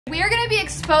We are going to be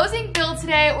exposing Bill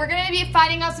today. We're going to be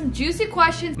finding out some juicy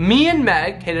questions. Me and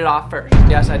Meg hit it off first.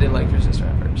 Yes, I did like your sister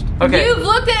at first. Okay. You've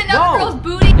looked at another girl's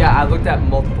booty? Yeah, I looked at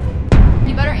multiple.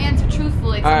 You better answer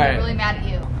truthfully because I'm really mad at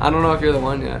you. I don't know if you're the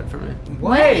one yet for me.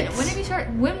 Wait. When did we start?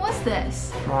 When was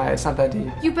this? Right, it's not that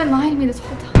deep. You've been lying to me this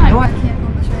whole time. No, I can't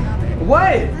film this right now, babe.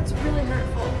 What? That's really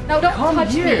hurtful. No, don't Come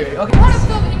touch here. me. Okay. I don't want to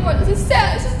film anymore. This is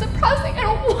sad. This is depressing. I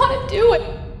don't want to do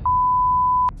it.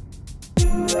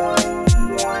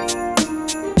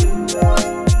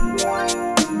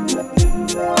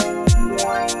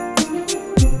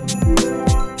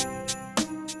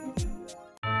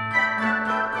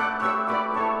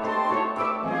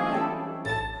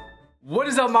 What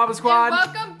is up, Marble Squad?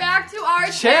 And welcome back to our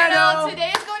channel.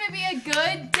 Today is going to be a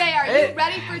good day. Are you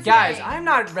ready for today? Guys, I'm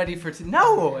not ready for today.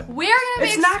 No.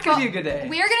 It's not going to be a good day.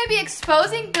 We are going to be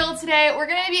exposing Bill today. We're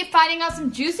going to be finding out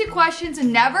some juicy questions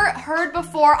never heard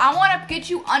before. I want to get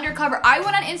you undercover. I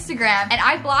went on Instagram and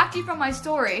I blocked you from my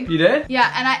story. You did?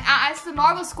 Yeah, and I asked the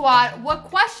Marble Squad what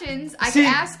questions I could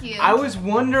ask you. I was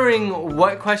wondering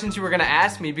what questions you were going to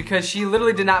ask me because she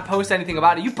literally did not post anything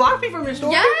about it. You blocked me from your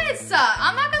story? Yes.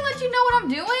 I'm not going to let you know what I'm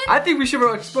doing. I think we should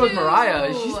expose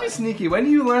Mariah. She's been sneaky. When do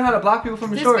you learn how to block people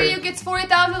from your story? This video gets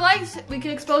 40,000 likes. We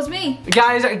can expose me.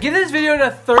 Guys, give this video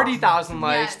to 30,000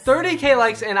 likes. Yes. 30K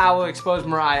likes and I will expose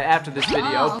Mariah after this video.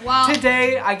 Oh, wow.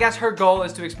 Today, I guess her goal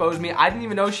is to expose me. I didn't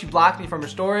even know she blocked me from her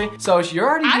story. So you're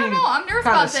already being I don't know. I'm nervous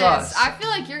about this. I feel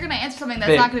like you're going to answer something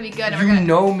that's not going to be good. You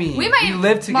know me. We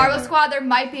live together. Marble Squad, there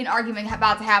might be an argument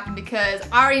about to happen because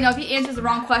I already know if he answers the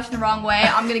wrong question the wrong way,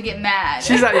 I'm going to get mad.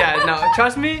 She's like, yeah, no.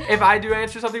 Trust me, if I do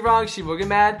answer something wrong, she will get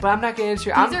mad. But I'm not going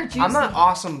to answer. I'm an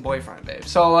awesome boyfriend, babe.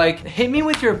 So like, hit me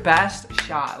with your best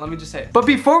shot. Let me just say it. But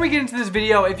before we get into this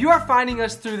video, if you are finding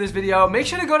us through this video, make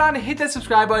sure to go down and hit that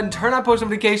subscribe button, turn on post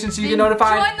notifications so you get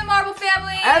notified. Join the Marble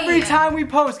family. Every time we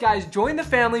post, guys, join the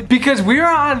family because we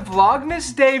are on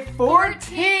Vlogmas Day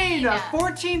 14.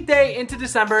 14th day into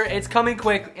December. It's coming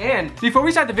quick. And before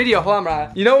we start the video, hold on,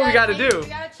 Mariah. You know what we gotta do?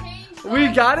 We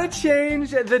gotta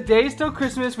change the days till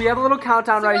Christmas. We have a little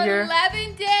countdown right here.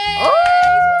 11 days.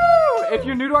 Oh! If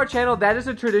you're new to our channel, that is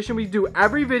a tradition we do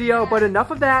every video. But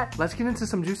enough of that. Let's get into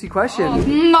some juicy questions.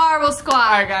 Marble Squad.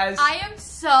 All right, guys. I am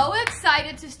so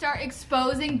excited to start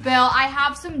exposing Bill. I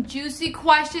have some juicy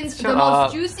questions. The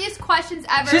most juiciest questions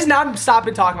ever. She's not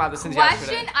stopping talking about this since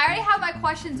yesterday. I already have my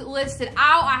questions listed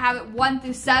out. I have it 1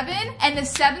 through 7. And the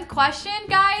 7th question,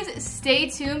 guys, stay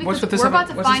tuned because we're about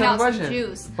to find out some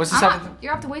juice. What's the 7th? You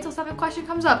have to wait till 7th question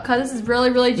comes up because this is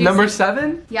really, really juicy. Number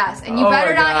 7? Yes, and you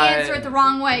better not answer it the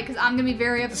wrong way because I'm going to be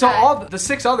very upset. So all the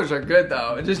 6 others are good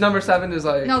though. Just number 7 is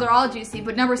like... No, they're all juicy,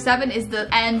 but number 7 is the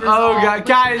end result. Oh god,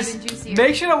 guys,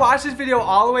 make sure to watch this video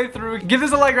all the way through. Give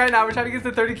this a like right now. We're trying to get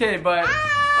to 30K, but...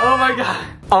 Oh my god.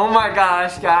 Oh my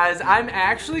gosh, guys. I'm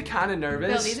actually kind of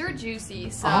nervous. Bill, these are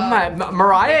juicy, so... Oh my...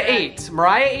 Mariah ate.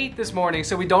 Mariah ate this morning,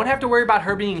 so we don't have to worry about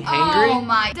her being hangry. Oh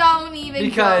my... Don't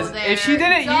even go there. If she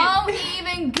didn't Don't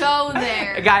even go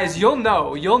there. Guys, you'll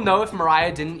know. You'll know if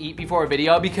Mariah didn't eat before a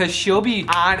video because she'll be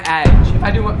on edge. If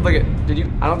I do... Look at... Did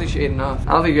you... I don't think she ate enough.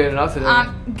 I don't think you ate enough today.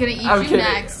 I'm gonna eat you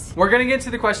next. We're gonna get to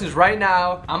the questions right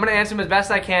now. I'm gonna answer them as best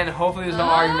I can. Hopefully there's no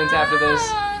arguments after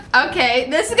this. Okay,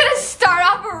 this is gonna start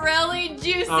off really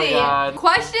juicy. Oh God.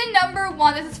 Question number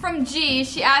 1, this is from G.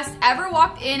 She asked, ever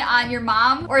walked in on your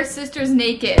mom or sister's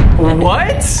naked?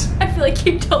 What? I feel like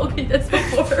you told me this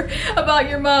before about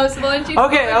your mom, so why don't you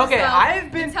Okay, I've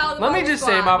been, let me just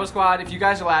say, Marble Squad, if you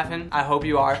guys are laughing, I hope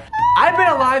you are. I've been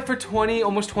alive for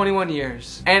almost 21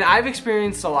 years, and I've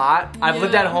experienced a lot. I've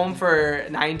lived at home for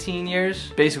 19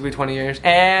 years, basically 20 years,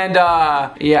 and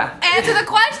yeah. Answer the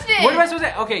question. What am I supposed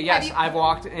to say? Okay, yes, I've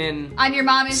walked in. On your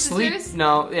mom and sisters?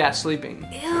 No, yeah, sleeping.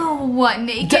 Ew, what,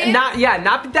 naked? Not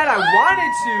that I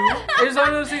wanted to. It was one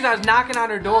of those things, I was knocking on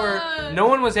her door, no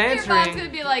one was answering. Your mom's gonna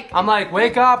be like, I'm like,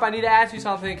 wake up, I need to ask you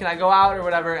something, can I go out or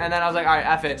whatever, and then I was like, all right,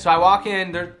 F it. So I walk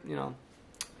in, there, you know.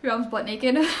 Your mom's butt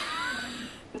naked?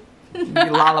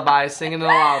 Lullaby, singing a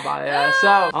lullaby, yeah.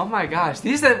 So, oh my gosh,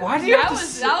 why do you have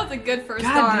to that was a good first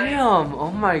start. God damn,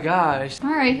 oh my gosh. All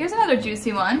right, here's another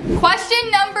juicy one. Question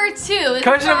number 2.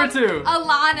 Question number 2.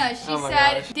 Alana, she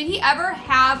said, did he ever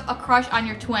have a crush on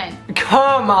your twin?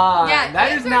 Come on, yeah,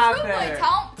 that is not fair.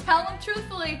 Tell them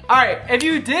truthfully. Alright, if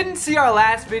you didn't see our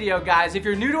last video, guys, if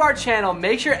you're new to our channel,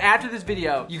 make sure after this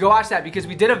video, you go watch that because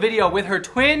we did a video with her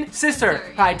twin sister,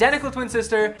 her identical twin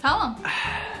sister. Tell them.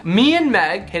 Me and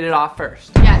Meg hit it off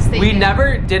first. Yes, we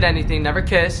never did anything, never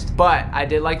kissed, but I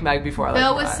did like Meg before I liked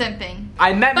Bill was simping.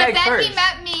 I met Meg first. But then he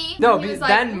met me. No,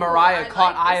 then Mariah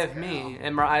caught eye of me,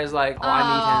 and Mariah's like,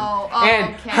 oh, I need him.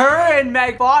 And her and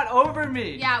Meg fought over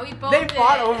me. Yeah, we both They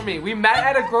fought over me. We met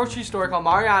at a grocery store called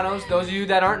Mariano's. Those of you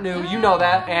that aren't new, you know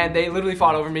that. And they literally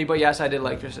fought over me, but yes, I did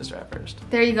like your sister at first.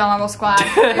 There you go, Marble Squad.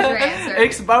 There's your answer.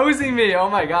 Exposing me, oh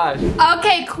my gosh.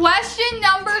 Okay, question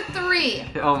number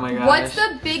 3. Oh my gosh. What's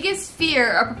the biggest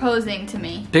fear of proposing to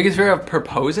me? Biggest fear of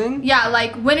proposing? Yeah,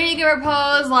 like when are you gonna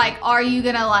propose? Like, are you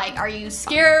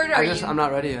scared? I'm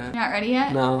not ready yet. You're not ready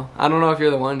yet? No, I don't know if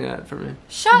you're the one yet for me.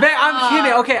 Shut up. I'm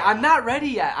kidding. Okay, I'm not ready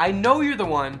yet. I know you're the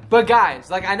one. But guys,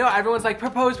 like I know everyone's like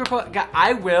propose.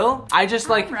 I will. I just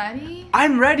like. I'm ready.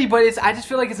 I'm ready, but I just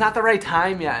feel like it's not the right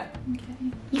time yet.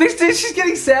 Okay. She's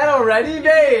getting sad already,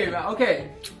 babe.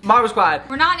 Okay, Marble Squad.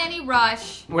 We're not in any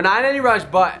rush. We're not in any rush,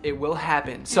 but it will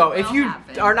happen. So if you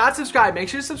are not subscribed, make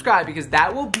sure to subscribe because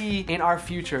that will be in our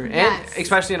future, and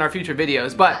especially in our future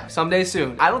videos. But someday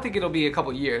soon. I don't think it'll be a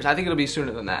couple years. I think it'll be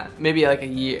sooner than that. Maybe like a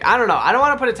year. I don't know. I don't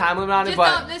want to put a time limit on it,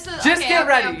 but just get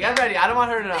ready. Get ready. I don't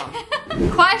want her to know.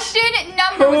 Question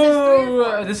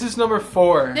number. This is number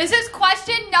 4. This is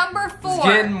question number 4. It's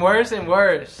getting worse and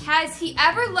worse. Has he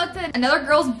ever looked at another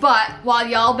girl's butt while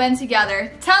y'all been together?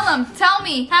 Tell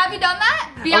me, have you done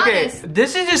that? Be honest.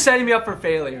 This is just setting me up for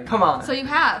failure. Come on. So you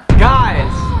have.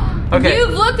 Guys. Okay.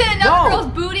 You've looked at another girl's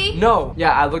booty? No.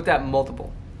 Yeah, I looked at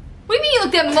multiple. What do you mean you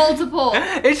looked at multiple?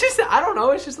 It's just, I don't know,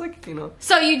 it's just like, you know.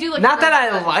 So you do look not that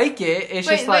I like it, it's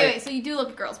just like. Wait, so you do look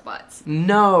at girls' butts?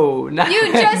 No, not.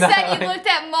 You just said you looked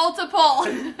at multiple.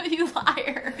 You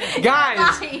liar.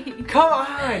 Guys, come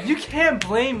on, you can't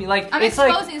blame me. Like, I'm it's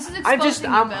exposing, like, this is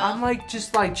exposing I'm like,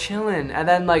 just like chilling, and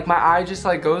then like my eye just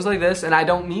like goes like this, and I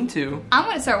don't mean to. I'm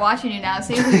gonna start watching you now,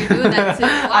 see if you're doing that too.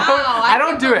 Wow, I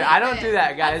don't do it. I don't do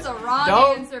that, guys. That's the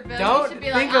wrong answer, Bill. Don't you should be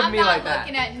think like, of me like that.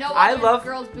 I'm not looking at no other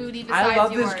girl's booty besides yours. I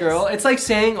love this girl. It's like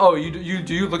saying, oh, you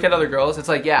do look at other girls. It's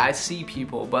like, yeah, I see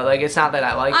people, but like it's not that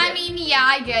I like it. I mean, yeah,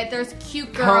 I get it. There's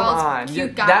cute girls,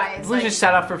 cute guys. That was just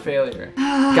set up for failure.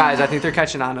 Guys, I think they're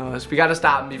catching on to us. We gotta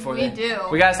stop them before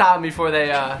we gotta stop them before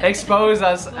they expose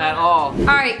us at all.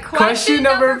 Alright, question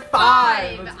number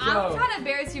 5. Let's go. I'm trying to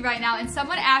embarrass you right now, and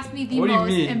someone asked me the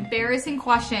most embarrassing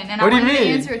question, and I want you to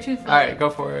answer it truthfully. Alright, go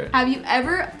for it. Have you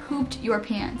ever pooped your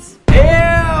pants? Ew!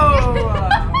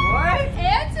 What?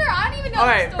 Answer? I don't even know.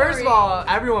 Alright, first of all,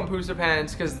 everyone poops their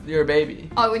pants because you're a baby.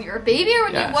 Oh, when you're a baby or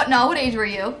when you what age were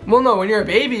you? Well, no, when you're a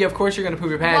baby, of course you're gonna poop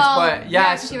your pants, but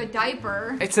yes. Yeah, you have a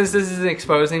diaper. Since this is an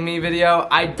exposing me video,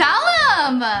 tell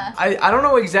him. I don't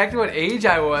know exactly what age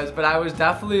I was, but I was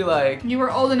definitely like. You were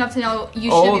old enough to know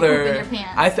you should be pooping your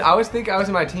pants. I was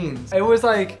in my teens. It was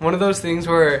like one of those things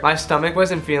where my stomach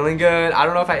wasn't feeling good. I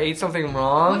don't know if I ate something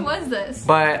wrong. What was this?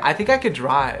 But I think I could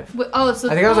drive. Oh, so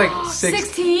I think I was like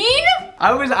 16. I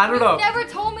don't know. You never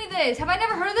told me this. Have I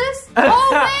never heard of this?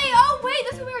 Oh wait,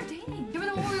 that's when we were dating.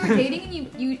 Remember the one we were dating and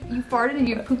you farted and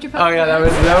you pooped your pants? Oh yeah, that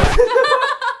was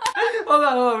Hold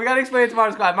on, we gotta explain it to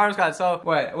Marble Squad. Marble Squad, so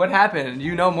what happened?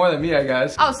 You know more than me, I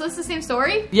guess. Oh, so it's the same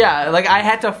story? Yeah, like I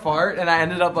had to fart and I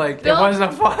ended up like, it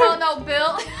wasn't a fart. Oh no,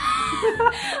 Bill.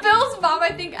 Bill's mom,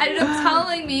 I think, ended up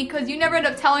telling me, because you never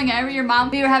ended up telling her. Your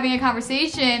mom, we were having a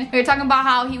conversation. We were talking about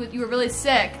how you were really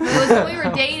sick. It was when we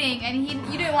were dating, and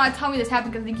you didn't want to tell me this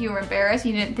happened because I think you were embarrassed.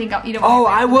 You didn't think you didn't. Oh,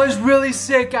 I was really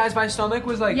sick, guys. My stomach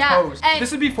was like toast. This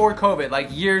was before COVID, like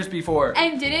years before.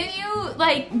 And didn't you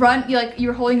like run? You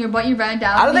were holding your butt, you ran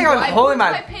down. I don't think I was holding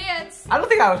my pants. I don't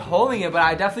think I was holding it, but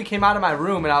I definitely came out of my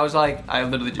room and I was like, I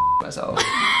literally myself.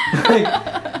 Like,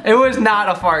 it was not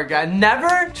a fart, guy.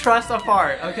 Never trust a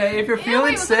fart, okay? If you're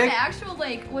feeling sick.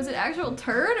 Was it actual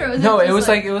turd or was no, it was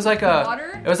like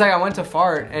water? It was like I went to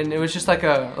fart and it was just like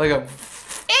a Ew!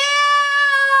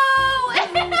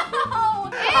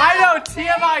 I know,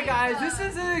 TMI, guys. This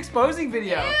is an exposing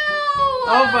video. Ew!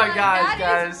 Oh my gosh, guys.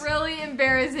 That is really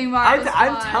embarrassing, Marble Squad.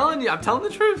 I'm telling you, I'm telling the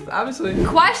truth, obviously.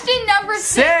 Question number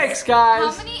 6,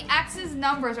 guys. How many exes'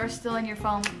 numbers are still in your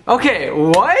phone? Okay,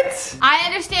 what? I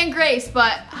understand Grace,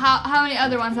 but how many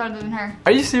other ones other than her?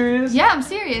 Are you serious? Yeah, I'm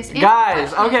serious.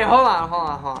 Guys, okay, hold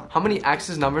on. How many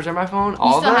exes' numbers are in my phone?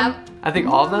 All of them? I think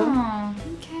all of them. Oh,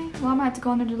 okay. Well, I'm gonna have to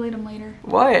go in and delete them later.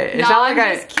 What? It's not like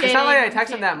I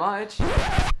text them that much.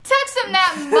 Text them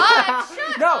that much?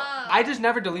 Shut up. I just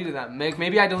never deleted them.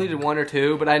 Maybe I deleted 1 or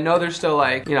 2, but I know there's still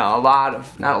like, you know, a lot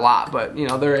of, not a lot, but you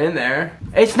know, they're in there.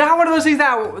 It's not one of those things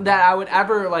that I would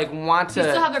ever like want to. You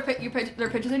still have their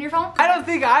pictures in your phone? I don't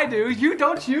think I do. You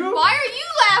don't you? Why are you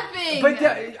laughing? But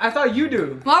I thought you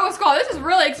do. Marble Squad, this is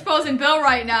really exposing Bill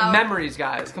right now. Memories,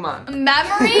 guys, come on.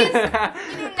 Memories? You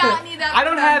do not need that. I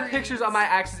don't have pictures of my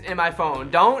exes in my phone.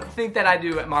 Don't think that I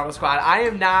do at Marble Squad. I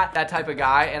am not that type of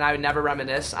guy, and I would never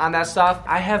reminisce on that stuff,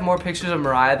 I have more pictures of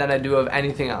Mariah than I do of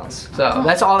anything else. So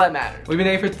that's all that matters. We've been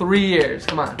dating for 3 years.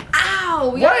 Come on.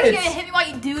 Ow! You're gonna hit me while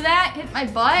you do that? Hit my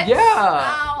butt? Yeah.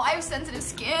 Ow! I have sensitive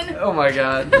skin. Oh my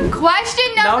god. Question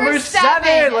number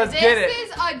 7. Let's get it. This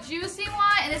is a juicy one,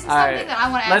 and this is something that I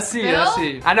want to ask. Let's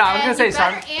see. I know. I was gonna say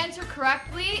sorry. You better answer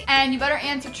correctly, and you better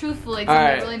answer truthfully. Because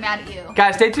I'm really mad at you.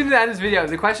 Guys, stay tuned to the end of this video.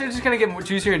 The question is just gonna get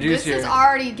juicier and juicier. This is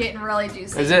already getting really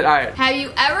juicy. Is it? All right. Have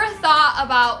you ever thought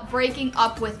about breaking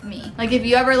up with me? Like, if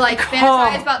you ever like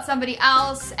fantasize about somebody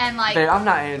else and like. Babe, I'm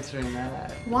not answering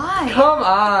that. Why? Come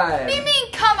on. What do you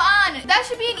mean, come on? That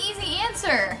should be an easy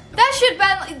answer. That should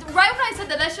have been, right when I said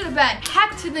that, that should have been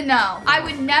heck to the no. I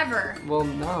would never. Well,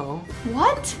 no.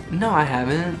 What? No, I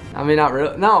haven't. I mean, not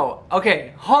really. No.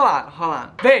 Okay, hold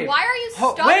on. Babe. Why are you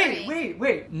stuttering?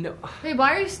 Wait. No. Babe,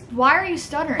 why are you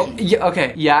stuttering? Oh, yeah,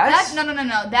 okay, yes. No.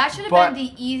 That should have been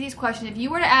the easiest question. If you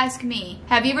were to ask me,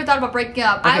 have you ever thought about breaking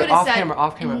up? I would have said,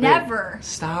 off camera. Never. Babe,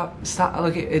 stop.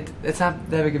 Look, it's not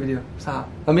that big of a deal. Stop.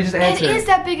 Let me just answer. It is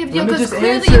that big of a deal because clearly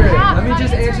answer you have. Let me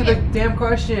just answer the damn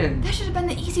question. That should have been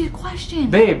the easiest question.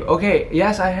 Babe, okay,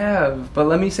 yes I have, but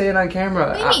let me say it on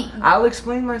camera. I'll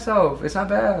explain myself. It's not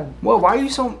bad. Whoa, why are you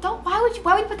so? Why would you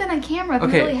put that on camera if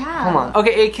you really have? Hold on.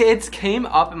 Okay, it came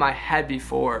up in my head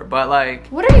before, but like.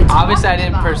 What are you talking about? Obviously, I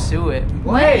didn't pursue it.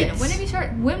 Wait. When did you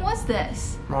start? When was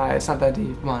this? Right, it's not that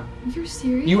deep. Come on. You're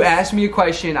serious? You asked me a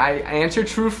question. I answered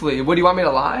truthfully. What do you want me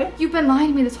to lie? You've been lying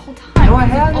to me this whole time. No, I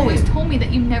haven't. You've always told me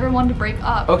that you never wanted to break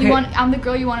up. Okay. I'm the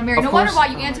girl you want to marry. No wonder why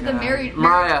you answered the marriage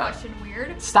question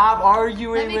weird. Stop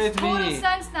arguing with me. That makes total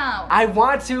sense now. I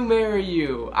want to marry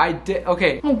you. I did.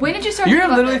 Okay. Well, when did you start? You're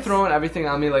literally throwing everything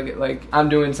on me like I'm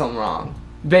doing something wrong.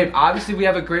 Babe, obviously we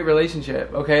have a great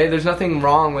relationship, okay? There's nothing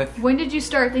wrong with... When did you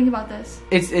start thinking about this?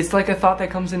 It's like a thought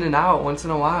that comes in and out once in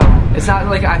a while. It's not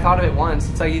like I thought of it once.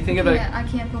 It's like you think of it... I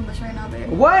can't film this right now, babe.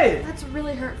 What? That's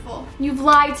really hurtful. You've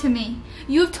lied to me.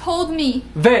 You've told me.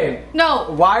 Babe.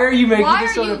 No. Why are you making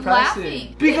this so depressing?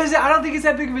 Laughing? Because I don't think it's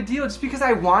that big of a deal. Just because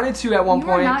I wanted to at one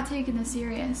point. You're not taking this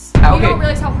serious. Okay. You don't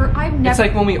realize how hurt I've never... It's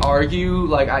like when we argue,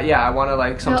 like, I want to,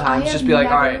 like, sometimes just be like,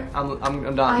 alright, I'm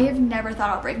done. I have never thought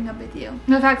about breaking up with you.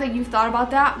 And the fact that you've thought about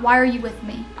that, why are you with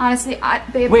me? Honestly,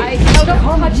 babe, wait,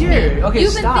 don't touch me. Okay,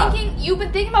 stop. You've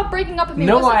been thinking about breaking up with me.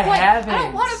 No, I haven't. I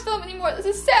don't want to film anymore. This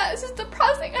is sad. This is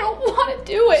depressing. I don't want to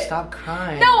do it. Stop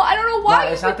crying. No, I don't know why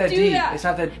it's not that deep. It's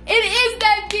not that. It is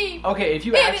that deep. Okay, if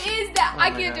you Babe, it is that.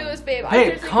 I can't do this, babe.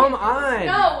 Babe, come on.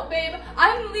 No, babe.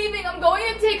 I'm leaving. I'm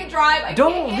going to take a drive.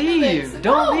 Don't leave.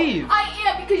 Don't leave. I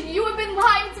am because you have been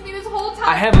lying to me this whole time.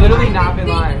 I have literally not been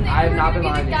lying. I have not been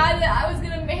lying. The guy that I was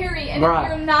gonna marry, and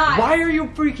you're not. Why are you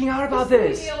freaking out about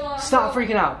this? Stop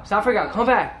freaking out. Stop freaking out. Come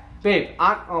back. Babe,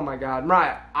 oh my god.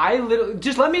 Mariah,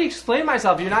 just let me explain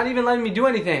myself. You're not even letting me do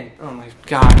anything. Oh my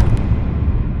god.